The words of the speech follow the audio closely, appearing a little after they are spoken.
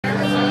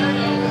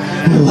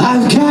Well,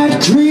 I've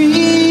got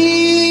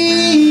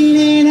green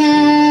and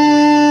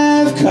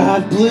I've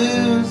got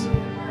blues,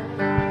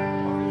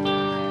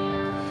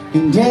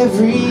 and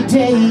every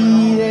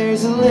day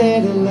there's a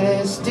little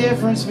less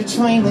difference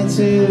between the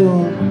two.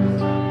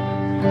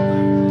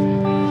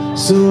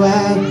 So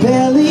I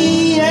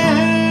belly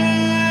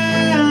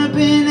up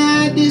and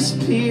I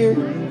disappear.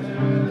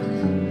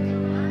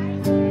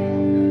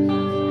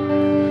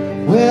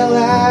 Well,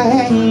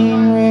 I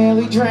ain't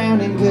really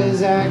drowning,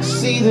 'cause I can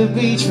see the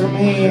beach from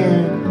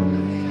here.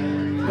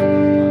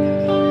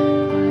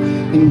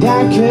 And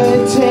I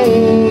could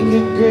take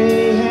a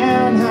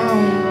Greyhound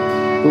home,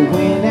 but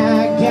when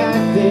I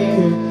got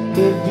there,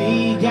 it'd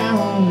be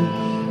gone,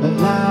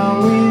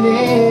 along with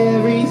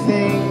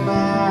everything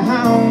my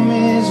home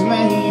is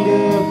made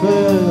up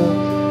of.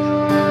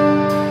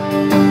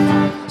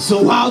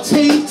 So I'll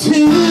take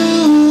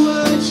two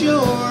what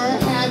you're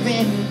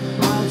having,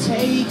 I'll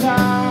take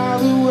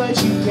all of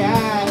what you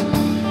got,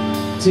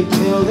 to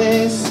kill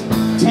this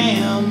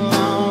damn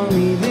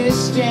lonely,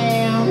 this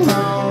damn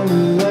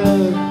lonely love.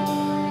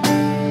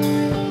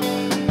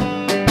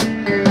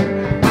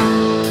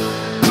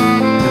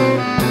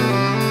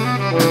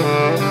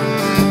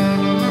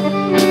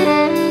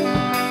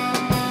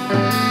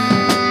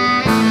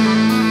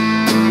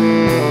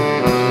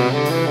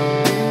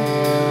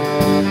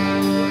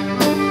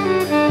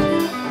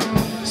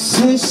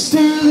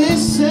 Sister,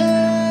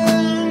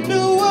 listen to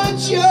what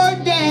your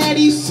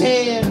daddy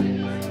said.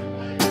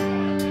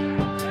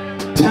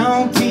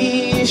 Don't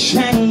be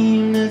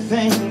ashamed of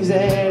things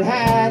that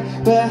hide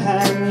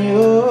behind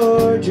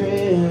your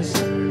dress.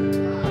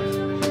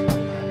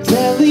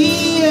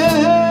 Belly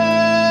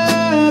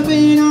up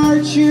and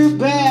arch your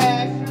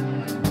back.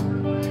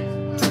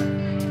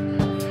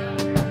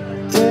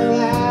 Well,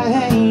 I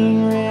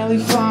ain't really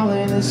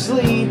falling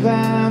asleep,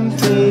 I'm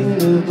fading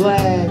to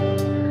black.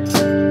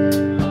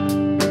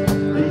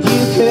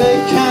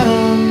 Could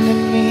come to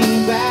me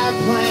by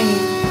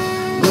plane,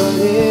 but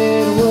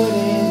it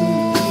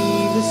wouldn't be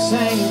the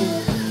same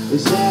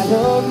as that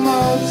old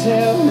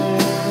motel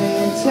room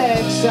in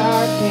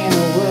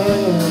Texarkana.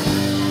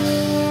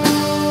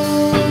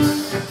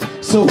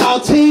 So I'll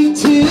take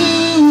two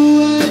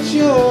what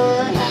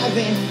you're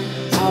having,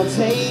 I'll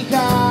take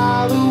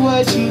all of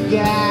what you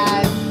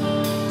got,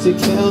 to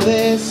kill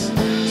this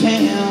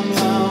damn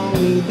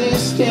lonely,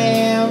 this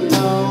damn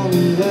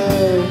lonely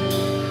love.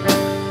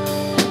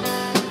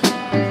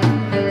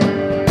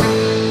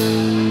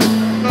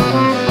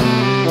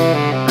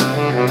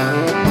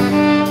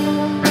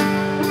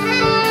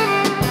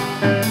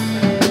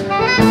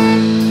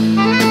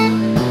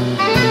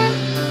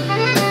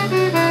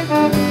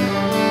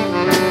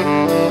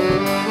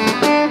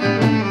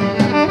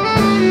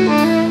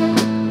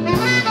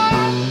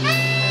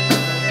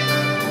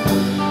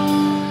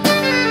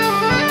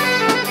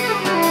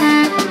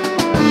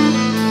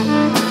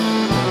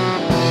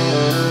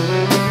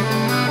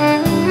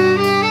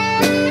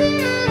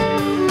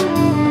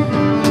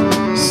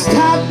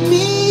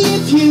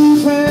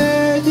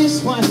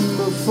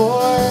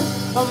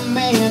 A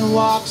man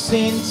walks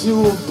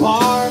into a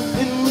bar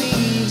and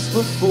leaves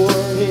before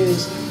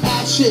his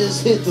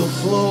ashes hit the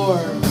floor.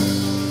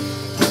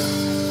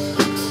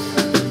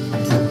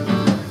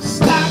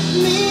 Stop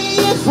me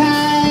if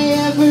I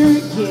ever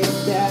get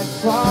that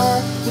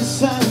far. The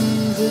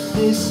sun's a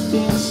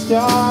distant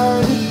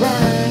star that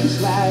burns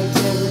like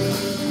every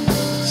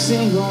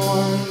single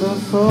one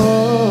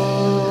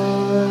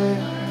before.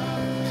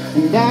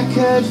 And I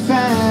could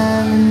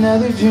find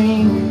another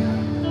dream,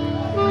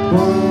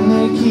 one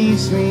that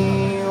keeps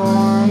me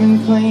warm and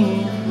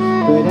clean,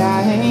 but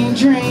I ain't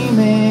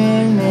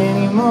dreaming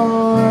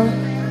anymore.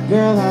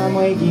 Girl, I'm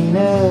waking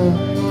up.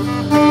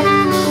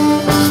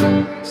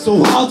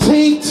 So I'll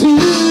take two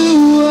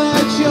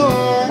what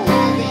you're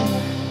having,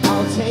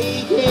 I'll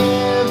take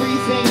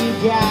everything you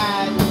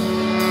got,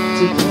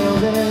 to kill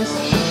this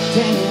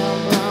damn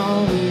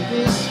lonely,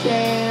 this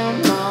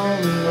damn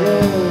lonely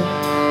love.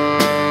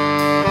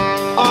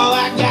 All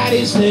I got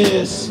is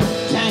this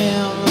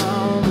damn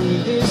lonely,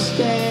 this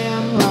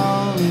damn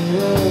lonely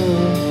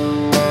love.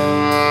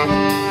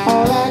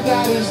 All I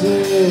got is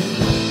this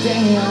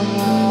damn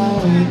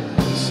lonely,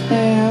 this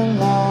damn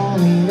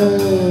lonely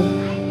love.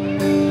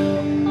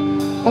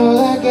 All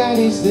I got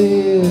is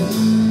this.